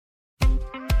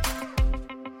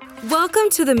Welcome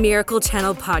to the Miracle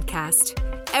Channel podcast.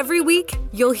 Every week,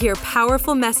 you'll hear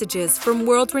powerful messages from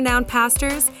world-renowned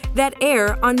pastors that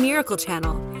air on Miracle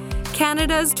Channel,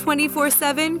 Canada's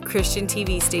 24/7 Christian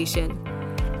TV station.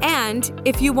 And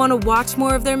if you want to watch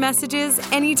more of their messages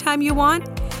anytime you want,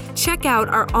 check out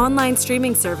our online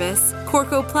streaming service,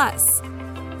 Corco Plus.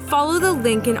 Follow the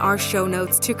link in our show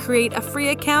notes to create a free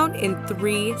account in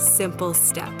 3 simple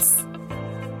steps.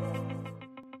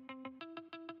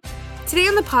 Today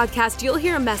on the podcast, you'll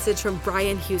hear a message from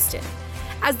Brian Houston.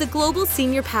 As the global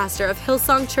senior pastor of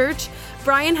Hillsong Church,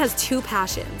 Brian has 2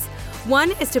 passions.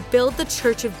 One is to build the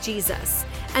Church of Jesus,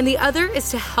 and the other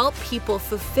is to help people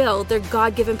fulfill their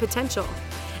God-given potential.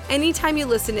 Anytime you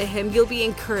listen to him, you'll be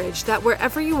encouraged that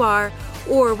wherever you are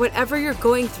or whatever you're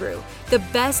going through, the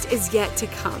best is yet to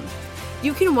come.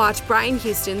 You can watch Brian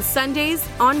Houston Sundays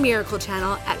on Miracle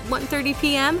Channel at 1:30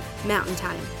 p.m. Mountain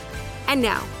Time. And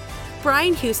now,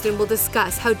 Brian Houston will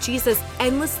discuss how Jesus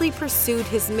endlessly pursued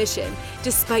his mission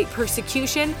despite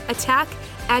persecution, attack,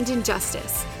 and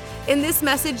injustice. In this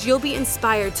message, you'll be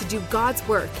inspired to do God's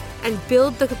work and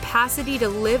build the capacity to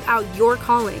live out your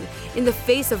calling in the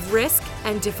face of risk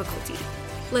and difficulty.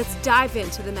 Let's dive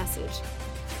into the message.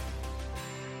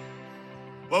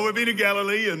 Well, we've been to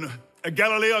Galilee, and at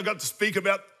Galilee I got to speak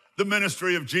about the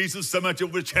ministry of Jesus, so much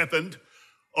of which happened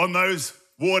on those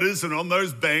waters and on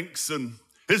those banks, and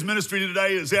his ministry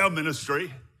today is our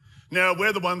ministry. Now,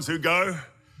 we're the ones who go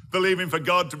believing for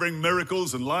God to bring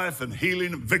miracles and life and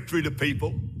healing and victory to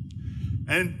people.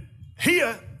 And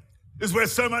here is where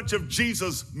so much of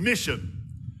Jesus' mission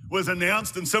was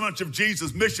announced and so much of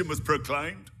Jesus' mission was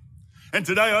proclaimed. And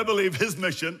today I believe his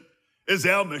mission is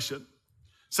our mission.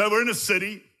 So we're in a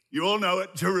city, you all know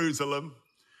it, Jerusalem.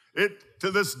 It,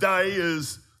 to this day,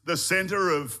 is the center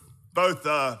of both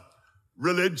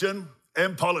religion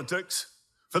and politics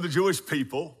for the Jewish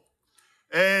people.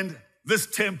 And this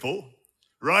temple,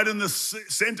 right in the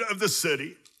center of the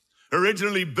city,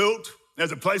 originally built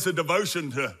as a place of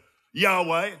devotion to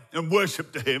Yahweh and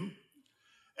worship to him.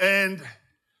 And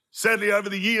sadly, over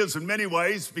the years, in many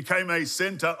ways, became a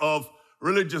center of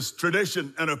religious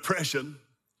tradition and oppression.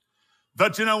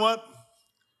 But you know what?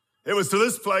 It was to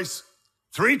this place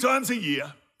 3 times a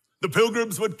year, the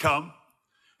pilgrims would come,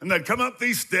 and they'd come up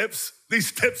these steps. These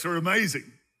steps are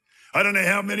amazing. I don't know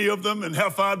how many of them and how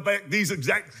far back these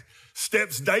exact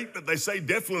steps date, but they say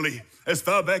definitely as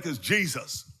far back as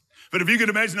Jesus. But if you could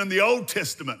imagine in the Old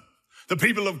Testament, the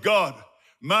people of God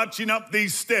marching up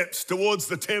these steps towards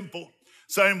the temple,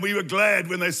 saying, we were glad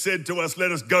when they said to us,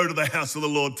 let us go to the house of the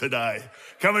Lord today.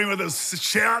 Coming with a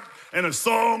shout and a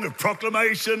song of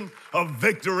proclamation of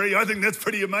victory. I think that's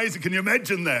pretty amazing. Can you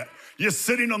imagine that? You're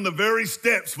sitting on the very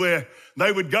steps where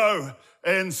they would go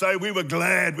and say, we were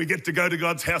glad we get to go to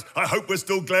God's house. I hope we're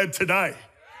still glad today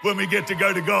when we get to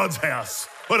go to God's house.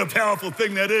 What a powerful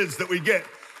thing that is, that we get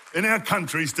in our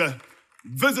countries to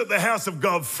visit the house of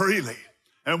God freely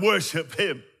and worship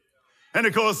him. And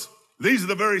of course, these are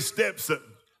the very steps that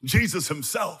Jesus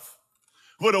himself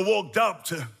would have walked up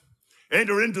to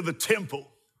enter into the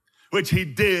temple, which he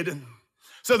did. And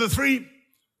so the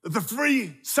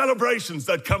three celebrations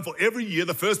that come for every year,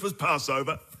 the first was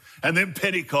Passover, and then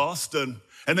Pentecost, and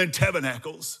then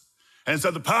Tabernacles. And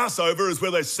so the Passover is where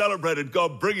they celebrated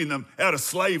God bringing them out of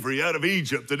slavery, out of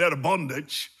Egypt, and out of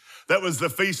bondage. That was the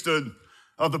feast of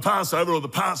the Passover, or the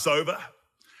Passover.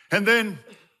 And then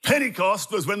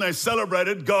Pentecost was when they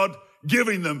celebrated God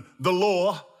giving them the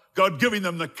law, God giving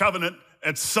them the covenant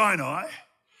at Sinai.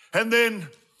 And then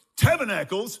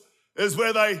Tabernacles is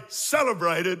where they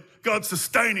celebrated God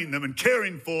sustaining them and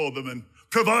caring for them and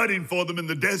providing for them in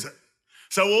the desert.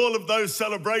 So all of those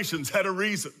celebrations had a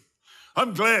reason.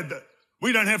 I'm glad that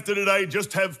we don't have to today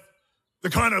just have the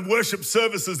kind of worship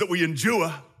services that we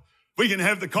endure. We can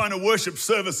have the kind of worship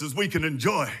services we can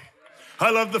enjoy. I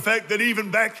love the fact that even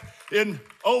back in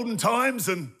olden times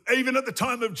and even at the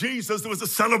time of Jesus, there was a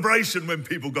celebration when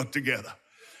people got together.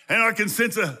 And I can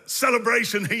sense a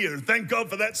celebration here. And thank God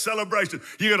for that celebration.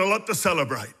 You got a lot to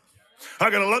celebrate. I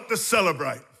got a lot to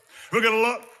celebrate. We've got a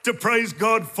lot to praise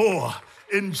God for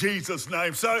in Jesus'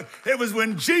 name. So it was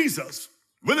when Jesus,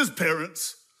 with his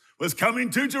parents, was coming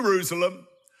to Jerusalem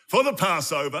for the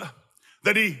Passover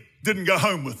that he didn't go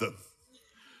home with them.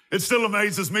 It still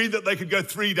amazes me that they could go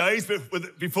 3 days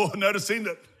before noticing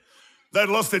that they'd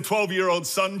lost their 12-year-old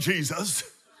son, Jesus.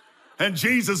 And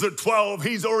Jesus at 12,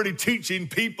 he's already teaching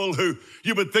people who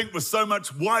you would think were so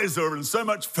much wiser and so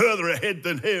much further ahead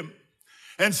than him.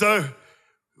 And so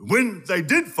when they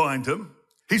did find him,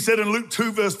 he said in Luke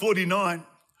 2, verse 49,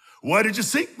 why did you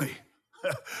seek me?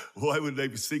 Why would they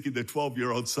be seeking their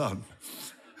 12-year-old son?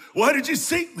 Why did you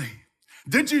seek me?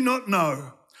 Did you not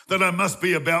know that I must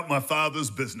be about my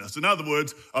Father's business. In other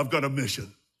words, I've got a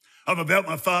mission. I'm about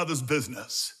my Father's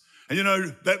business. And you know,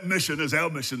 that mission is our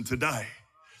mission today.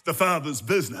 The Father's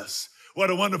business. What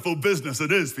a wonderful business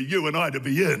it is for you and I to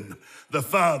be in. The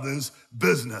Father's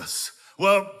business.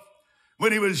 Well,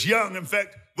 when he was young, in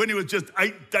fact, when he was just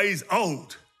 8 days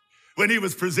old, when he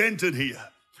was presented here,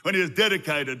 when he was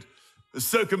dedicated, the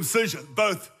circumcision,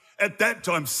 both at that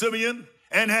time, Simeon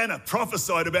and Hannah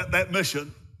prophesied about that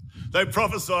mission. They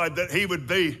prophesied that he would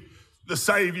be the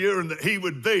Savior and that he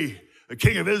would be the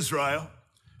King of Israel.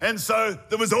 And so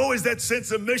there was always that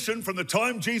sense of mission from the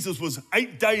time Jesus was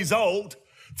 8 days old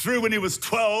through when he was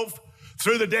 12,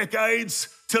 through the decades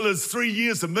till his 3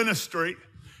 years of ministry.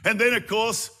 And then, of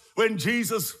course, when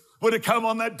Jesus would have come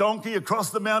on that donkey across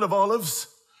the Mount of Olives,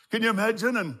 can you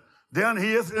imagine? And down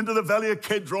here into the Valley of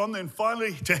Kedron, then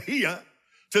finally to here,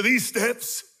 to these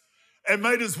steps, and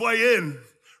made his way in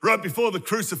right before the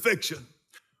crucifixion.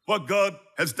 What God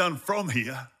has done from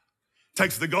here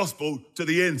takes the gospel to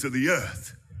the ends of the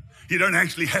earth. You don't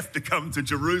actually have to come to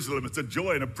Jerusalem. It's a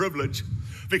joy and a privilege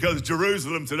because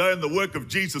Jerusalem today and the work of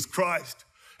Jesus Christ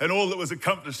and all that was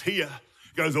accomplished here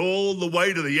goes all the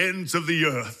way to the ends of the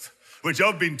earth, which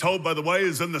I've been told, by the way,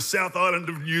 is in the South Island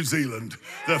of New Zealand,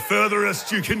 the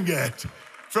furthest you can get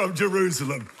from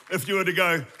Jerusalem if you were to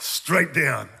go straight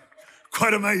down.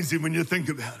 Quite amazing when you think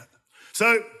about it.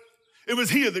 So it was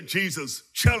here that Jesus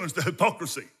challenged the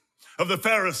hypocrisy of the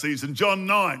Pharisees in John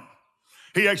 9.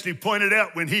 He actually pointed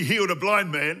out when he healed a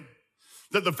blind man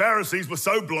that the Pharisees were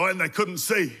so blind they couldn't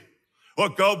see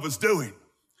what God was doing.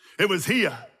 It was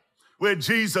here where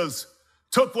Jesus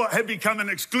took what had become an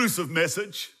exclusive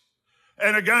message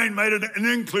and again made it an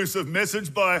inclusive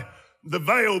message by the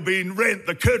veil being rent,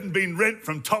 the curtain being rent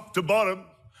from top to bottom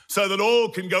so that all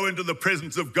can go into the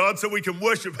presence of God, so we can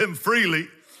worship him freely,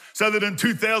 so that in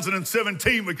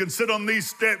 2017 we can sit on these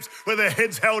steps with our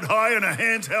heads held high and our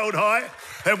hands held high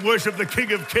and worship the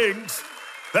King of Kings.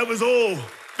 That was all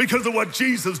because of what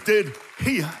Jesus did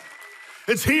here.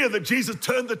 It's here that Jesus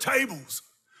turned the tables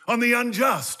on the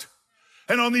unjust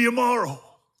and on the immoral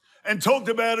and talked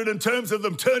about it in terms of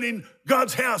them turning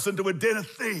God's house into a den of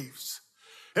thieves.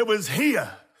 It was here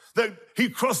that he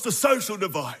crossed the social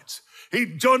divides.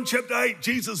 John chapter 8,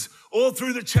 Jesus all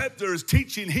through the chapter is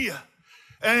teaching here.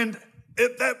 And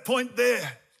at that point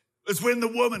there is when the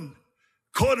woman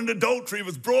caught in adultery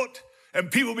was brought and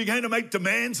people began to make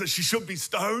demands that she should be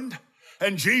stoned.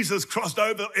 And Jesus crossed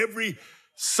over every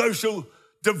social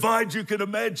divide you could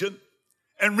imagine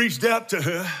and reached out to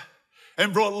her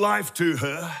and brought life to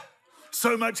her.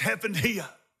 So much happened here.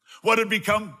 What had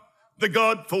become the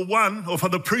God for one, or for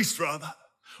the priest rather,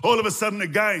 all of a sudden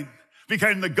again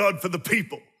became the God for the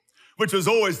people, which was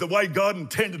always the way God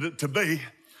intended it to be,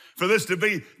 for this to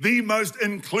be the most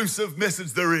inclusive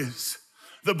message there is.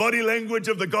 The body language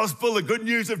of the gospel, the good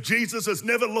news of Jesus has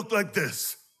never looked like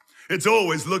this. It's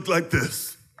always looked like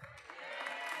this.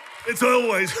 It's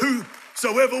always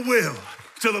whosoever will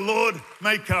to the Lord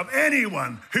may come.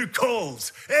 Anyone who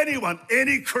calls, anyone,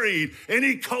 any creed,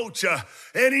 any culture,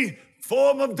 any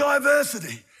form of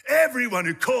diversity, everyone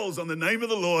who calls on the name of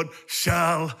the Lord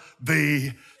shall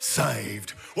be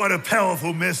saved. What a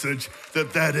powerful message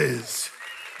that is.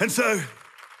 And so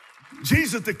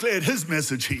Jesus declared his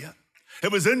message here.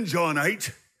 It was in John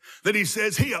 8 that he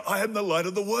says, here, I am the light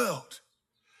of the world.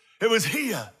 It was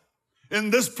here in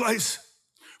this place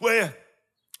where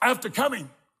after coming,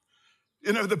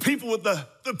 the people with the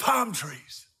palm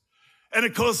trees and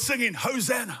of course singing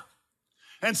Hosanna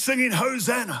and singing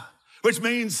Hosanna, which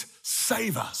means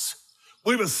save us.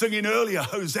 We were singing earlier,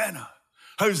 Hosanna,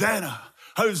 Hosanna,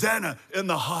 Hosanna in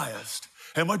the highest.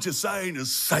 And what you're saying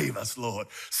is save us, Lord.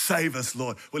 Save us,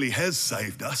 Lord. Well, he has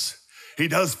saved us. He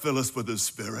does fill us with his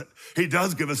Spirit. He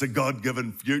does give us a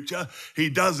God-given future. He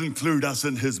does include us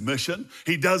in his mission.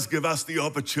 He does give us the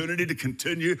opportunity to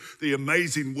continue the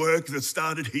amazing work that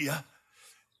started here.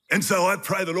 And so I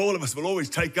pray that all of us will always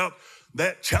take up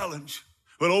that challenge.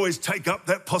 We'll always take up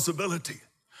that possibility,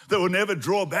 that we'll never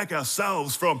draw back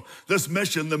ourselves from this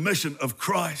mission, the mission of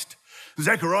Christ.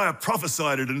 Zechariah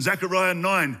prophesied it in Zechariah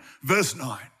 9, verse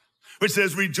 9, which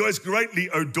says, rejoice greatly,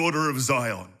 O daughter of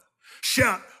Zion.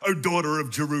 Shout, O daughter of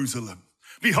Jerusalem.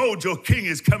 Behold, your king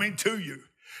is coming to you.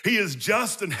 He is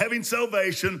just and having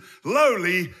salvation,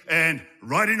 lowly and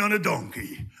riding on a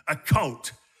donkey, a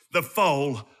colt, the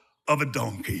foal of a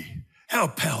donkey. How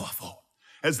powerful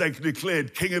as they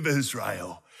declared, King of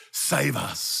Israel, save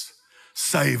us,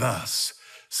 save us,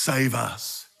 save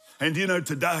us. And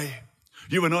today,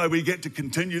 you and I, we get to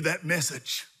continue that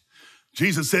message.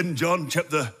 Jesus said in John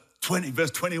chapter 20,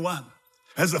 verse 21,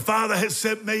 as the Father has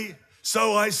sent me,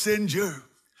 so I send you.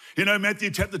 You know,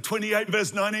 Matthew chapter 28,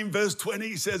 verse 19, verse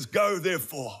 20 says, go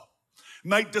therefore,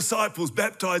 make disciples,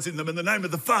 baptizing them in the name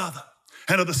of the Father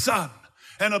and of the Son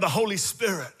and of the Holy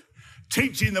Spirit,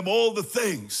 teaching them all the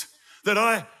things that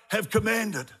I have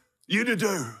commanded you to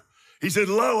do. He said,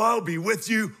 lo, I'll be with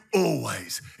you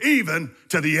always, even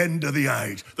to the end of the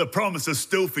age. The promise is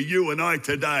still for you and I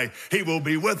today. He will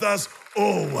be with us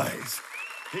always.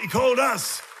 He called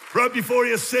us right before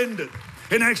he ascended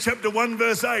in Acts chapter 1,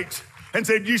 verse 8, and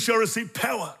said, you shall receive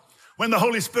power when the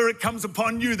Holy Spirit comes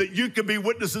upon you, that you can be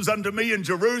witnesses unto me in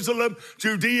Jerusalem,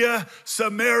 Judea,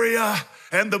 Samaria,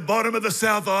 and the bottom of the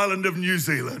South Island of New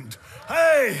Zealand.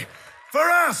 Hey, for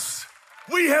us,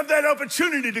 we have that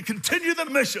opportunity to continue the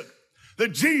mission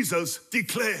that Jesus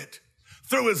declared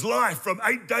through his life from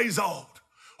 8 days old,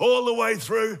 all the way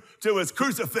through to his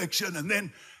crucifixion, and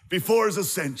then before his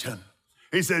ascension.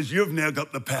 He says, you've now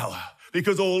got the power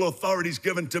because all authority is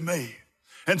given to me.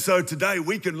 And so today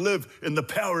we can live in the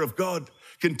power of God,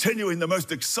 continuing the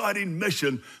most exciting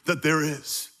mission that there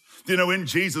is. You know, when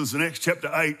Jesus in Acts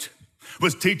chapter 8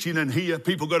 was teaching in here,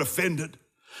 people got offended.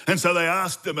 And so they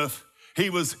asked him if he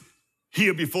was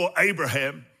here before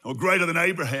Abraham or greater than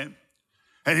Abraham.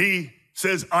 And he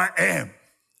says, I am.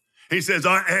 He says,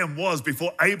 I am was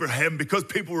before Abraham, because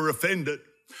people were offended.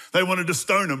 They wanted to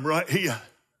stone him right here.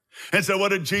 And so what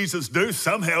did Jesus do?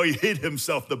 Somehow he hid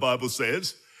himself, the Bible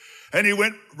says. And he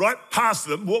went right past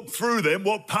them, walked through them,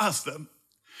 walked past them.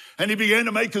 And he began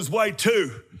to make his way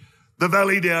to the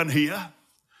valley down here.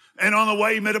 And on the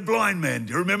way, he met a blind man.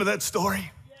 Do you remember that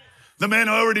story? The man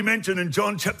I already mentioned in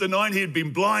John chapter 9, he had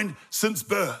been blind since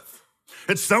birth.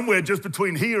 It's somewhere just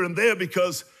between here and there,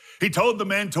 because he told the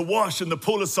man to wash in the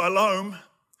pool of Siloam.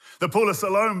 The pool of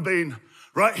Siloam being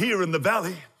right here in the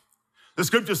valley. The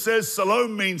scripture says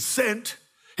Siloam means sent.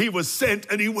 He was sent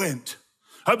and he went.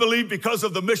 I believe because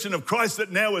of the mission of Christ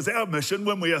that now is our mission,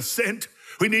 when we are sent,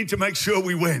 we need to make sure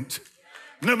we went.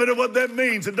 No matter what that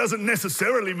means, it doesn't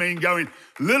necessarily mean going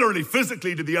literally,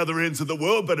 physically to the other ends of the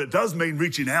world, but it does mean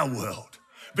reaching our world,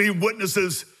 being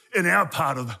witnesses in our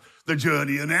part of the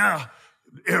journey, in our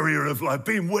area of life,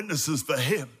 being witnesses for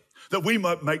him, that we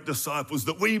might make disciples,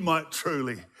 that we might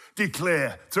truly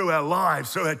declare through our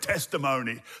lives, through our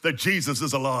testimony, that Jesus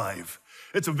is alive.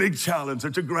 It's a big challenge.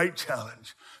 It's a great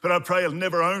challenge. But I pray it'll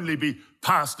never only be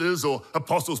pastors or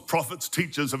apostles, prophets,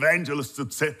 teachers, evangelists,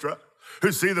 etc.,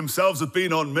 who see themselves as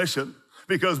being on mission,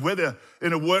 because whether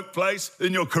in a workplace,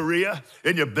 in your career,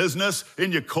 in your business,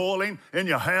 in your calling, in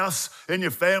your house, in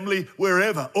your family,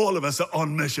 wherever, all of us are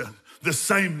on mission. The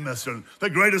same mission, the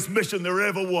greatest mission there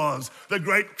ever was, the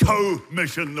great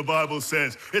co-mission, the Bible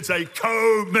says. It's a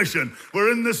co-mission.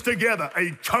 We're in this together,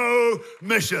 a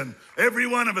co-mission. Every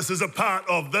one of us is a part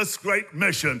of this great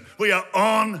mission. We are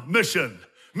on mission.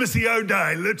 Missio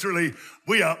Dei, literally,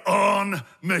 we are on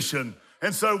mission.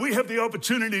 And so we have the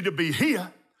opportunity to be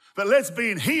here, but let's be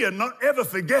in here, not ever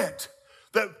forget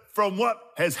that from what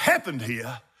has happened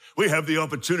here, we have the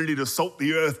opportunity to salt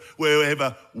the earth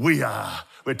wherever we are.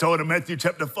 We're told in Matthew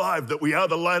chapter 5 that we are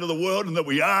the light of the world and that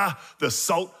we are the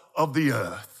salt of the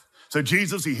earth. So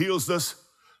Jesus, he heals this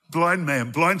blind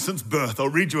man, blind since birth. I'll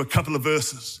read you a couple of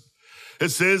verses. It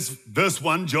says, verse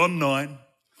 1, John 9,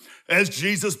 as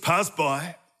Jesus passed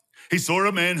by, he saw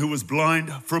a man who was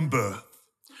blind from birth.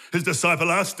 His disciple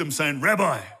asked him, saying,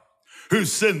 Rabbi, who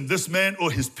sinned, this man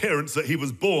or his parents, that he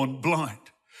was born blind?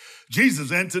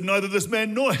 Jesus answered, neither this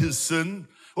man nor his sin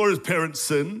or his parents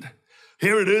sinned.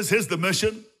 Here it is, here's the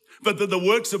mission, but that the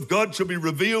works of God shall be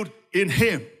revealed in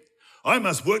him. I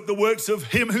must work the works of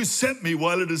him who sent me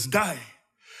while it is day.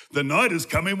 The night is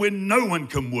coming when no one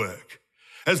can work.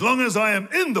 As long as I am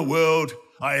in the world,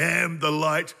 I am the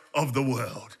light of the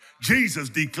world. Jesus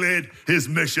declared his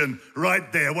mission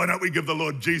right there. Why don't we give the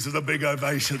Lord Jesus a big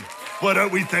ovation? Why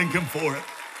don't we thank him for it?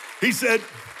 He said,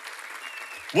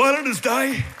 while it is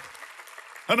day,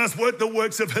 I must work the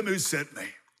works of him who sent me.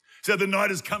 So the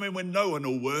night is coming when no one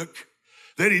will work.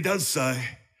 Then he does say,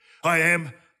 I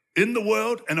am in the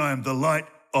world and I am the light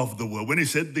of the world. When he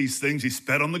said these things, he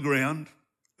spat on the ground.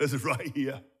 This is right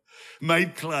here.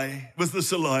 Made clay with the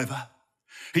saliva.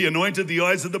 He anointed the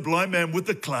eyes of the blind man with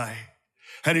the clay.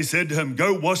 And he said to him,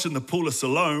 go wash in the pool of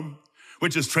Siloam,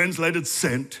 which is translated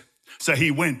sent. So he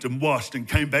went and washed and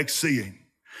came back seeing.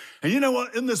 And you know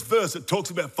what? In this verse, it talks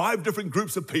about 5 different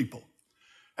groups of people.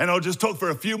 And I'll just talk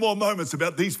for a few more moments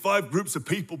about these 5 groups of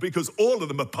people, because all of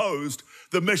them opposed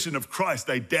the mission of Christ.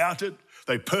 They doubted,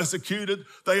 they persecuted,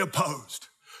 they opposed.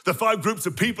 The 5 groups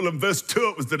of people, in verse 2,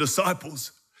 it was the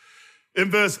disciples.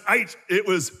 In verse 8, it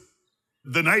was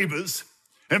the neighbors.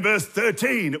 In verse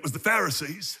 13, it was the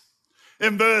Pharisees.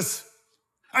 In verse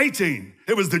 18,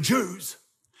 it was the Jews.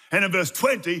 And in verse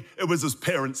 20, it was his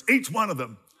parents. Each one of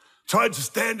them tried to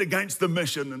stand against the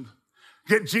mission and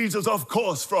get Jesus off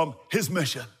course from his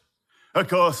mission. Of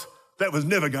course, that was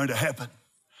never going to happen.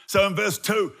 So in verse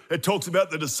 2, it talks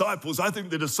about the disciples. I think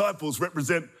the disciples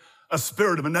represent a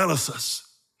spirit of analysis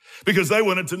because they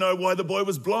wanted to know why the boy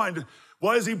was blind.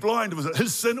 Why is he blind? Was it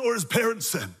his sin or his parents'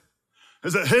 sin?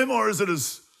 Is it him or is it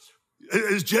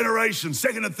his generation,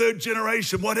 second and third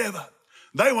generation, whatever?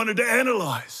 They wanted to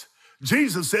analyze.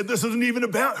 Jesus said this isn't even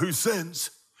about who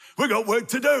sins. We've got work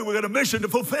to do. We've got a mission to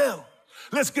fulfill.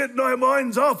 Let's get our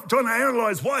minds off trying to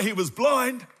analyze why he was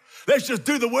blind. Let's just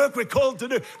do the work we're called to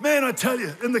do. Man, I tell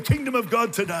you, in the kingdom of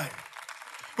God today,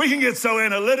 we can get so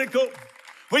analytical.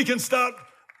 We can start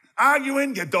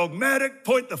arguing, get dogmatic,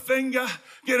 point the finger,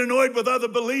 get annoyed with other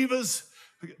believers,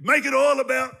 make it all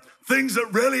about things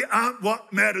that really aren't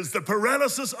what matters. The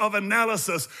paralysis of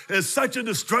analysis is such a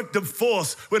destructive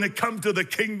force when it comes to the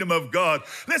kingdom of God.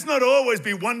 Let's not always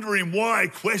be wondering why,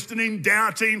 questioning,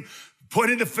 doubting,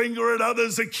 pointing the finger at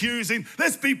others, accusing.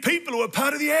 Let's be people who are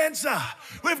part of the answer.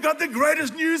 We've got the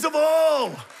greatest news of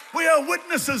all. We are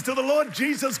witnesses to the Lord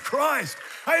Jesus Christ.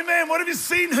 Amen. What have you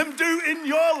seen him do in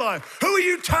your life? Who are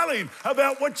you telling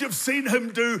about what you've seen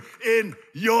him do in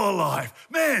your life?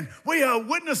 Man, we are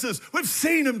witnesses. We've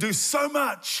seen him do so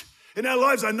much in our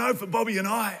lives. I know for Bobby and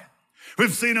I,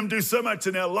 we've seen him do so much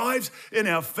in our lives, in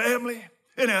our family,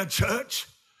 in our church.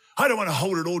 I don't want to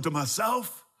hold it all to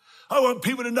myself. I want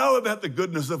people to know about the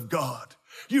goodness of God.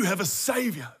 You have a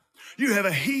savior. You have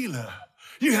a healer.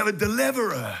 You have a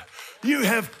deliverer. You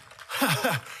have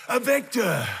a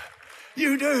victor.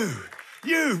 You do.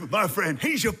 You, my friend,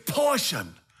 he's your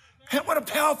portion. What a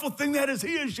powerful thing that is.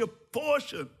 He is your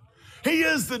portion. He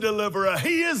is the deliverer.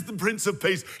 He is the Prince of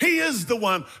Peace. He is the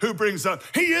one who brings us.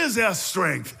 He is our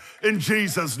strength in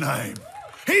Jesus' name.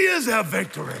 He is our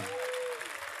victory.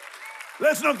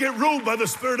 Let's not get ruled by the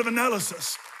spirit of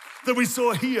analysis that we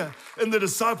saw here in the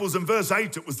disciples. In verse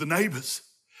 8, it was the neighbors.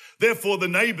 Therefore, the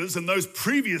neighbors and those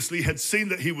previously had seen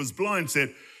that he was blind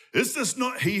said, "Is this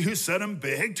not he who sat and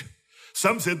begged?"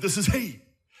 Some said, "This is he."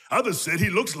 Others said, "He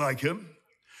looks like him."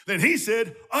 Then he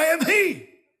said, "I am he.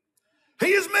 He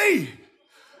is me."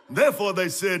 Therefore they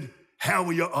said, "How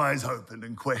were your eyes opened?"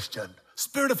 and questioned.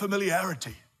 Spirit of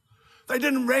familiarity. They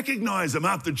didn't recognize him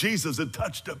after Jesus had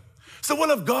touched him. It's the will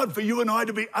of God for you and I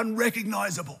to be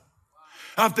unrecognizable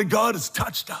after God has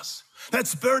touched us. That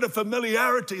spirit of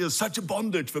familiarity is such a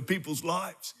bondage for people's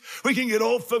lives. We can get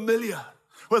all familiar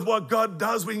with what God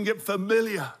does. We can get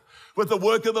familiar with the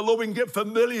work of the Lord. We can get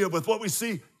familiar with what we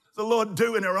see the Lord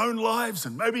do in our own lives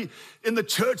and maybe in the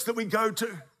church that we go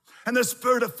to. And the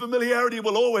spirit of familiarity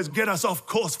will always get us off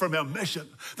course from our mission.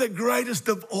 The greatest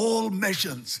of all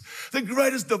missions. The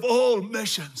greatest of all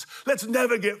missions. Let's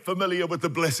never get familiar with the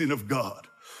blessing of God.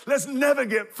 Let's never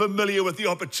get familiar with the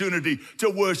opportunity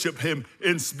to worship him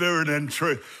in spirit and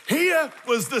truth. Here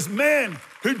was this man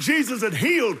who Jesus had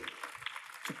healed,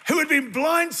 who had been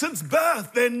blind since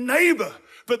birth, their neighbor,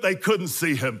 but they couldn't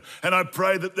see him. And I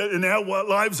pray that in our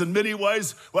lives, in many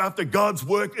ways, after God's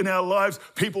work in our lives,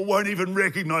 people won't even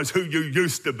recognize who you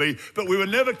used to be. But we were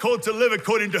never called to live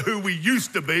according to who we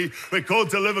used to be. We're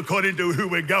called to live according to who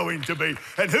we're going to be.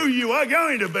 And who you are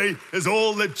going to be is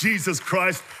all that Jesus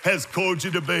Christ has called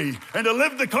you to be. And to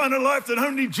live the kind of life that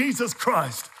only Jesus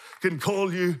Christ can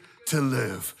call you to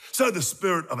live. So the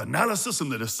spirit of analysis in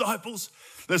the disciples,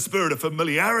 the spirit of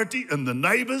familiarity in the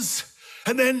neighbors,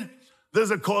 and then there's,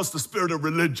 of course, the spirit of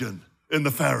religion in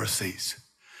the Pharisees.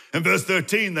 In verse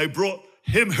 13, they brought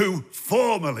him who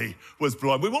formerly was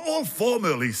blind. We were all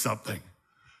formerly something.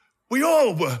 We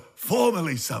all were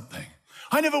formerly something.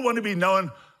 I never want to be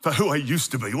known for who I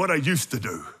used to be, what I used to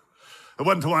do. At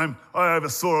one time, I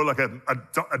oversaw like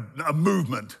a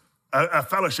movement, a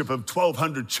fellowship of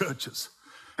 1,200 churches.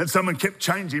 And someone kept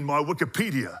changing my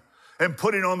Wikipedia and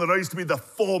putting on that I used to be the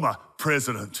former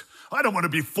president. I don't want to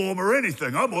be former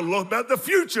anything. I'm all about the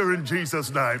future in Jesus'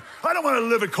 name. I don't want to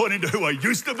live according to who I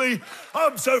used to be.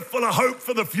 I'm so full of hope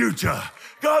for the future.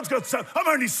 God's got so, I'm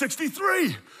only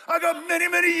 63. I got many,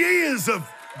 many years of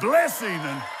blessing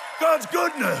and God's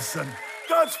goodness and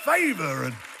God's favor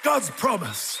and God's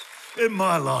promise in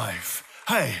my life.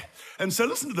 Hey, and so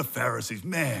listen to the Pharisees.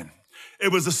 Man,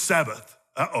 it was a Sabbath.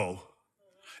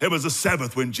 It was a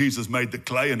Sabbath when Jesus made the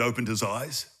clay and opened his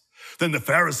eyes. Then the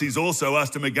Pharisees also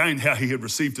asked him again how he had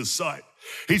received his sight.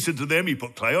 He said to them, "He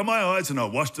put clay on my eyes and I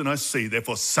washed and I see."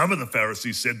 Therefore some of the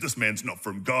Pharisees said, "This man's not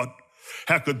from God.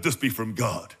 How could this be from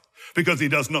God? Because he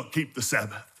does not keep the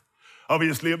Sabbath."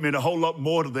 Obviously it meant a whole lot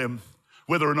more to them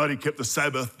whether or not he kept the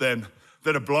Sabbath than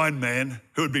that a blind man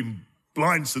who had been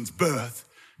blind since birth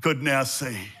could now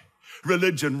see.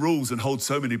 religion rules and holds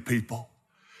so many people.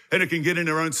 And it can get in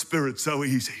our own spirit so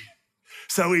easy.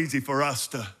 So easy for us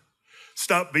to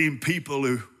start being people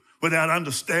who, without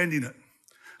understanding it,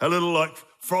 a little like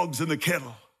frogs in the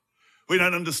kettle. We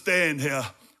don't understand how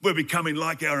we're becoming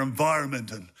like our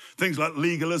environment, and things like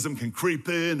legalism can creep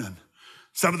in, and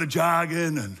some of the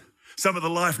jargon and some of the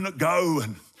life not go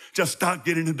and just start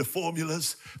getting into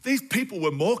formulas. These people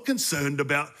were more concerned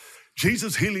about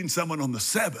Jesus healing someone on the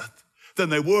Sabbath than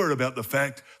they were about the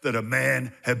fact that a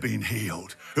man had been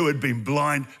healed, who had been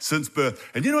blind since birth.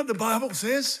 And you know what the Bible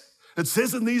says? It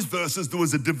says in these verses there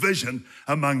was a division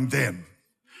among them.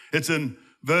 It's in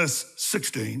verse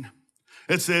 16.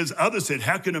 It says, others said,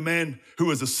 how can a man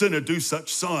who is a sinner do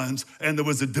such signs? And there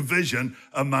was a division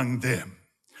among them.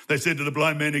 They said to the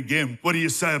blind man again, what do you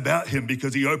say about him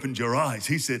because he opened your eyes?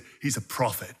 He said, he's a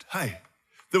prophet. Hey,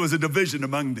 there was a division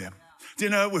among them. Do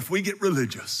you know, if we get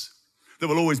religious, there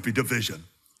will always be division.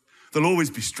 There'll always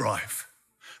be strife.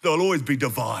 There'll always be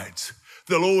divides.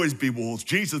 There'll always be walls.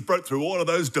 Jesus broke through all of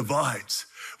those divides,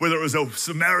 whether it was a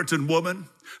Samaritan woman,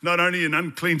 not only an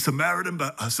unclean Samaritan,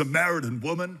 but a Samaritan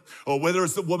woman, or whether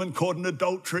it's the woman caught in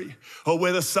adultery, or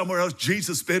whether somewhere else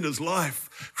Jesus spent his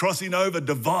life crossing over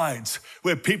divides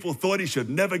where people thought he should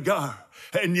never go.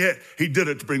 And yet he did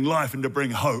it to bring life and to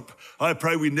bring hope. I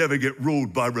pray we never get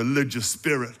ruled by religious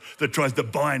spirit that tries to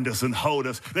bind us and hold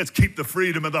us. Let's keep the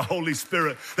freedom of the Holy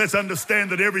Spirit. Let's understand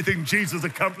that everything Jesus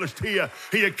accomplished here,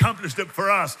 he accomplished it for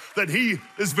us, that he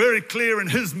is very clear in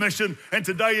his mission, and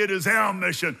today it is our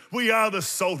mission. We are the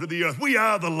salt of the earth. We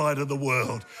are the light of the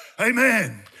world.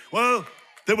 Amen. Well,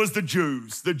 there was the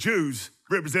Jews. The Jews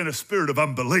represent a spirit of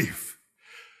unbelief.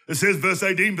 It says, verse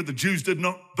 18, but the Jews did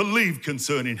not believe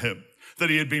concerning him, that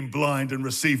he had been blind and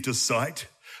received his sight,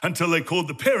 until they called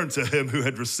the parents of him who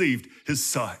had received his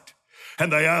sight.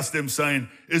 And they asked them, saying,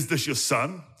 is this your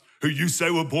son, who you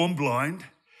say were born blind?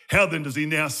 How then does he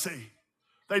now see?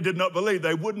 They did not believe.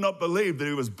 They would not believe that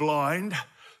he was blind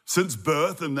since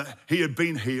birth and that he had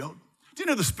been healed. Do you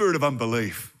know the spirit of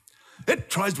unbelief? It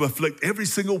tries to afflict every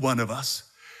single one of us.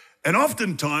 And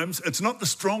oftentimes, it's not the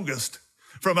strongest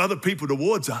from other people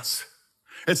towards us.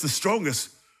 It's the strongest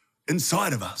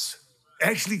inside of us.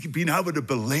 Actually being able to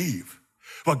believe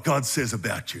what God says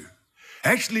about you.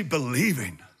 Actually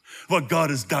believing what God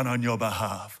has done on your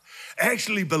behalf.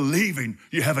 Actually believing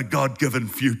you have a God-given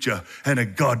future and a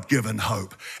God-given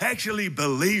hope. Actually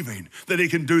believing that he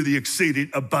can do the exceeding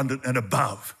abundant and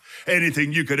above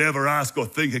anything you could ever ask or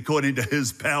think according to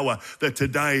his power that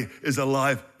today is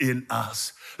alive in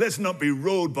us. Let's not be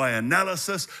ruled by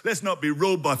analysis. Let's not be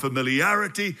ruled by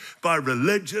familiarity, by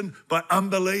religion, by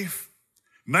unbelief.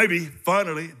 Maybe,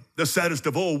 finally, the saddest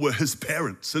of all were his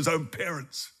parents, his own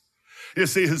parents. You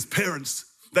see, his parents,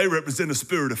 they represent a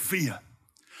spirit of fear.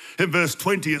 In verse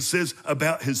 20, it says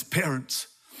about his parents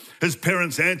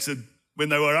answered when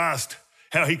they were asked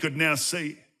how he could now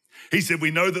see. He said,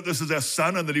 we know that this is our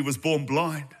son and that he was born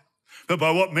blind. But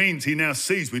by what means he now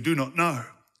sees, we do not know.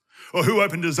 Or who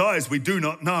opened his eyes, we do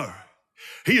not know.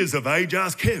 He is of age,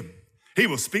 ask him. He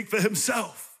will speak for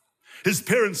himself. His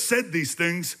parents said these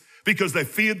things because they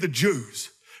feared the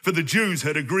Jews. For the Jews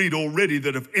had agreed already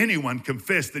that if anyone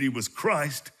confessed that he was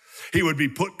Christ, he would be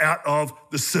put out of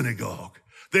the synagogue.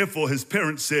 Therefore, his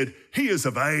parents said, he is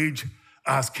of age,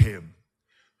 ask him.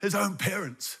 His own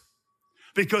parents,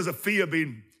 because of fear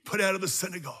being put out of the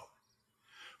synagogue,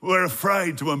 were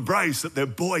afraid to embrace that their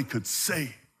boy could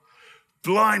see,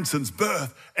 blind since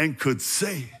birth and could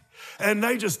see. And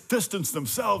they just distanced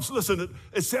themselves. Listen,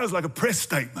 it sounds like a press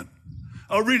statement.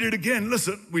 I'll read it again.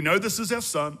 Listen, we know this is our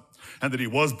son and that he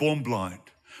was born blind.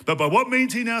 But by what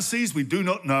means he now sees, we do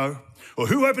not know. Or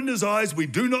who opened his eyes, we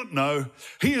do not know.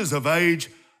 He is of age,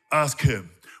 ask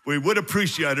him. We would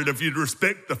appreciate it if you'd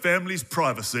respect the family's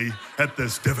privacy at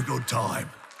this difficult time.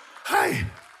 Hey,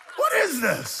 what is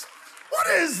this? What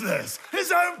is this?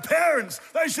 His own parents,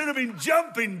 they should have been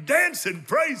jumping, dancing,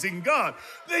 praising God.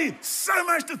 There's so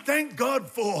much to thank God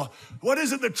for. What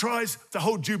is it that tries to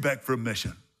hold you back from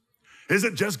mission? Is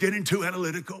it just getting too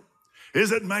analytical?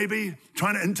 Is it maybe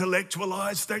trying to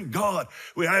intellectualize? Thank God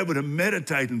we're able to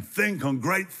meditate and think on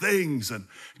great things, and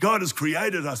God has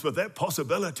created us with that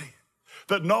possibility.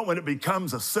 But not when it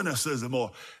becomes a cynicism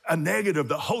or a negative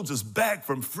that holds us back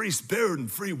from free spirit and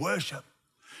free worship.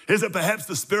 Is it perhaps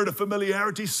the spirit of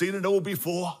familiarity, seen it all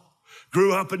before,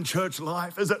 grew up in church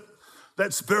life? Is it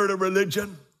that spirit of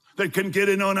religion that can get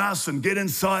in on us and get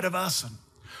inside of us and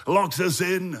locks us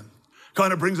in and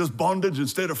kind of brings us bondage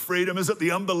instead of freedom? Is it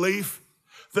the unbelief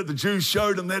that the Jews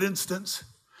showed in that instance?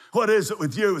 What is it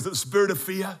with you? Is it the spirit of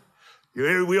fear?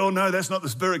 We all know that's not the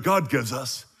spirit God gives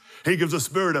us. He gives a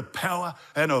spirit of power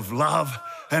and of love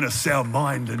and a sound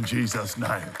mind in Jesus'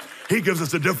 name. He gives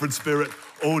us a different spirit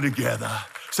altogether.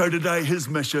 So today, his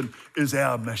mission is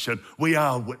our mission. We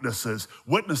are witnesses.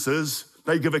 Witnesses,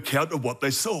 they give account of what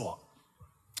they saw.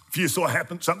 If you saw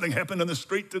something happen in the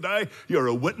street today, you're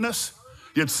a witness.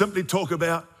 You'd simply talk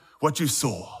about what you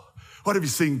saw. What have you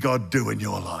seen God do in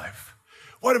your life?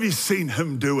 What have you seen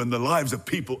him do in the lives of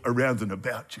people around and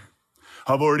about you?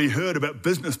 I've already heard about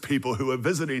business people who are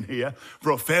visiting here,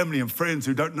 brought family and friends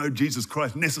who don't know Jesus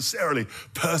Christ necessarily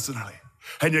personally,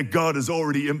 and yet God is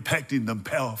already impacting them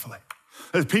powerfully.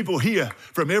 There's people here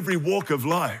from every walk of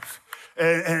life,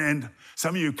 and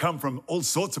some of you come from all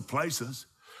sorts of places,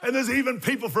 and there's even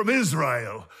people from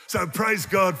Israel, so praise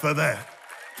God for that.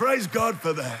 Praise God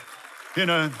for that. You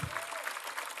know,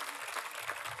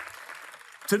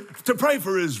 to pray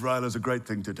for Israel is a great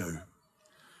thing to do.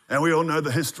 And we all know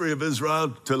the history of Israel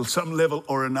to some level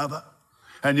or another.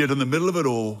 And yet in the middle of it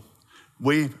all,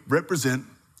 we represent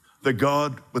the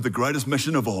God with the greatest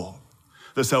mission of all,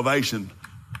 the salvation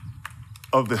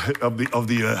of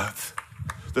the earth,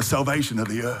 the salvation of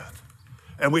the earth.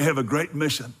 And we have a great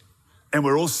mission, and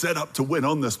we're all set up to win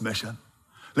on this mission.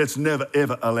 Let's never,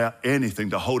 ever allow anything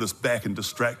to hold us back and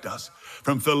distract us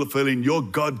from fulfilling your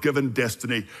God-given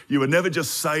destiny. You were never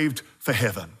just saved for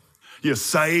heaven. You're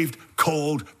saved,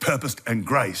 called, purposed, and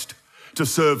graced to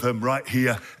serve him right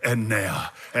here and now.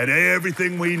 And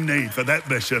everything we need for that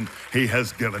mission, he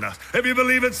has given us. If you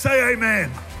believe it, say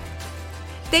amen.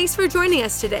 Thanks for joining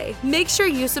us today. Make sure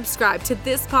you subscribe to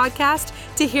this podcast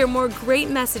to hear more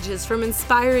great messages from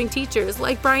inspiring teachers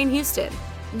like Brian Houston.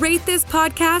 Rate this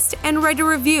podcast and write a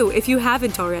review if you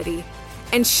haven't already.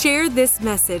 And share this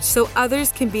message so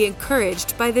others can be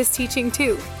encouraged by this teaching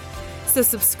too. So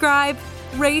subscribe,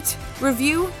 rate,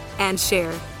 review, and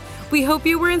share. We hope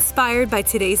you were inspired by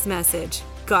today's message.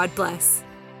 God bless.